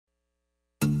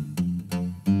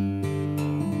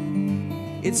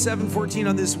It's 7:14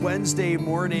 on this Wednesday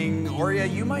morning. Oria,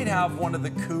 you might have one of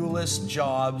the coolest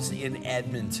jobs in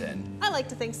Edmonton. I like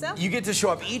to think so. You get to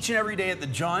show up each and every day at the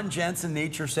John Janzen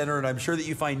Nature Centre, and I'm sure that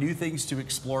you find new things to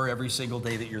explore every single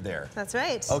day that you're there. That's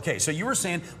right. Okay, so you were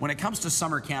saying when it comes to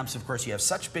summer camps, of course, you have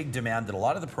such big demand that a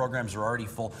lot of the programs are already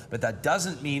full, but that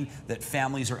doesn't mean that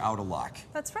families are out of luck.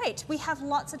 That's right. We have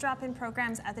lots of drop-in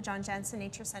programs at the John Janzen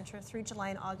Nature Centre through July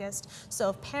and August. So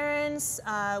if parents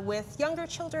with younger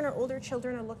children or older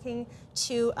children are looking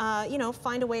to,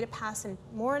 find a way to pass a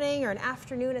morning or an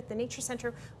afternoon at the Nature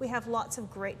Centre, we have lots of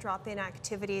great drop-in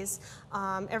activities.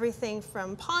 Everything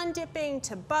from pond dipping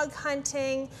to bug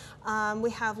hunting.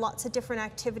 We have lots of different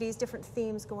activities, different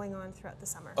themes going on throughout the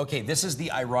summer. Okay, this is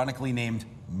the ironically named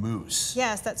Moose.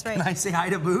 Yes, that's right. Can I say hi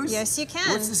to Moose? Yes, you can.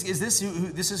 What's this?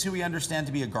 This is who we understand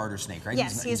to be a garter snake, right?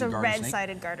 Yes, he's a garter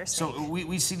red-sided garter snake. So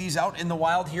we see these out in the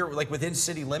wild here, like within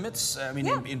city limits. I mean,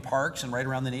 in parks and right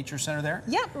around the Nature Centre there.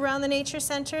 Yep, around the Nature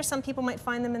Centre. Some people might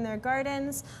find them in their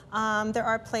gardens. There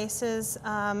are places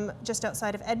just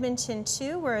outside of Edmonton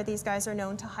too, where these guys are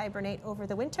known to hibernate over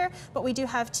the winter. But we do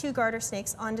have 2 garter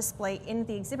snakes on display in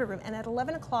the exhibit room, and at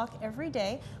 11 o'clock every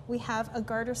day we have a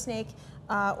garter snake.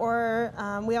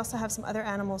 We also have some other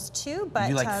animals too. But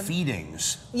you like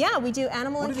feedings? Yeah, we do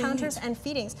animal encounters and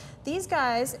feedings. These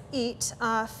guys eat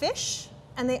fish,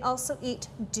 and they also eat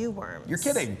dew worms. You're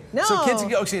kidding. No. So kids,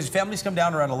 okay, as families come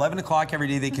down around 11 o'clock every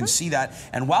day, they can see that.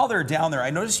 And while they're down there, I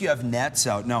notice you have nets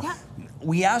out. Now,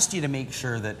 we asked you to make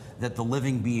sure that the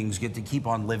living beings get to keep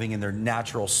on living in their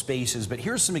natural spaces, but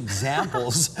here's some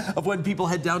examples of when people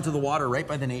head down to the water right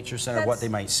by the Nature Centre, what they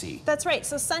might see. That's right.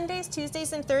 So Sundays,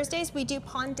 Tuesdays, and Thursdays, we do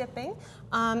pond dipping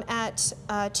at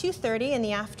 2:30 in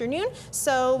the afternoon.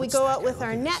 So we go out with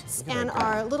our nets and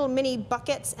our little mini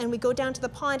buckets, and we go down to the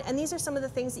pond, and these are some of the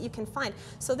things that you can find.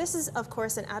 So this is, of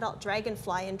course, an adult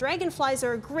dragonfly, and dragonflies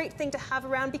are a great thing to have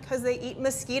around because they eat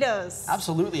mosquitoes.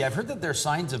 Absolutely. I've heard that they're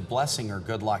signs of blessing or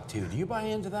good luck, too. Do you buy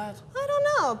into that? I don't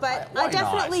know, but I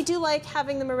definitely do like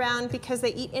having them around because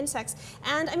they eat insects.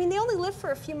 And I mean, they only live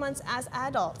for a few months as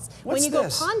adults. When you go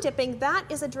pond dipping, that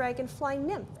is a dragonfly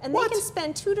nymph. And they can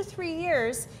spend 2 to 3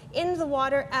 years in the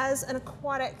water as an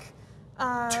aquatic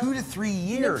 2 to 3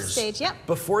 years stage,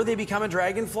 before they become a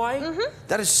dragonfly?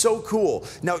 That is so cool.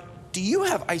 Now, do you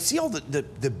have, I see all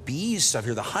the bees stuff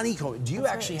here, the honeycomb. Do you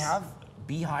actually have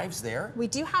beehives there? We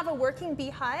do have a working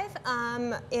beehive.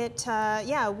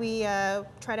 We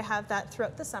try to have that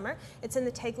throughout the summer. It's in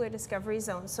the Tegler Discovery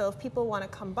Zone. So if people want to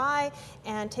come by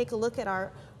and take a look at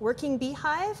our working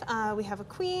beehive, we have a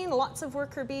queen, lots of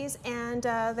worker bees, and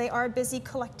they are busy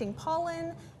collecting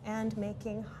pollen and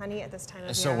making honey at this time of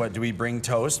year. So what, do we bring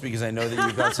toast? Because I know that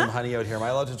you've got some honey out here. Am I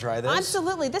allowed to try this?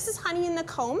 Absolutely. This is honey in the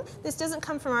comb. This doesn't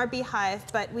come from our beehive,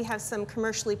 but we have some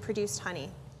commercially produced honey.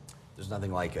 There's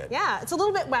nothing like it. Yeah, it's a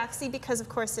little bit waxy because, of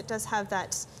course, it does have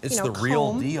that, it's the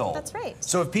real deal. That's right.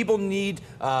 So if people need,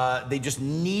 they just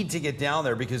need to get down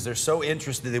there because they're so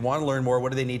interested, they want to learn more,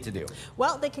 what do they need to do?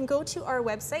 Well, they can go to our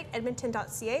website,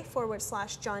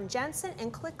 edmonton.ca/John Janzen,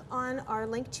 and click on our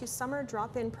link to summer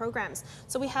drop-in programs.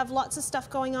 So we have lots of stuff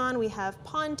going on. We have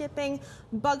pond dipping,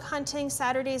 bug hunting,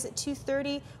 Saturdays at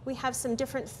 2:30. We have some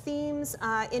different themes.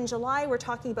 In July, we're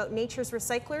talking about nature's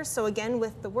recyclers. So again,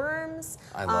 with the worms.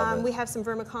 I love it. We have some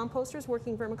vermicomposters,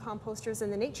 working vermicomposters in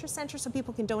the Nature Centre so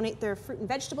people can donate their fruit and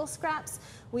vegetable scraps.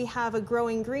 We have a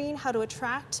growing green, how to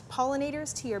attract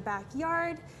pollinators to your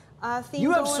backyard.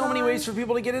 You have so many ways for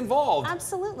people to get involved.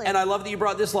 Absolutely. And I love that you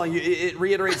brought this along. It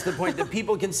reiterates the point that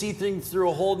people can see things through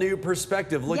a whole new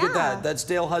perspective. Look at that. That's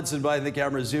Dale Hudson behind the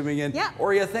camera zooming in.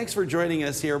 Oria, thanks for joining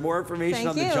us here. More information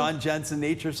on the John Janzen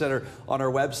Nature Centre on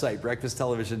our website,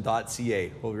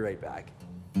 breakfasttelevision.ca. We'll be right back.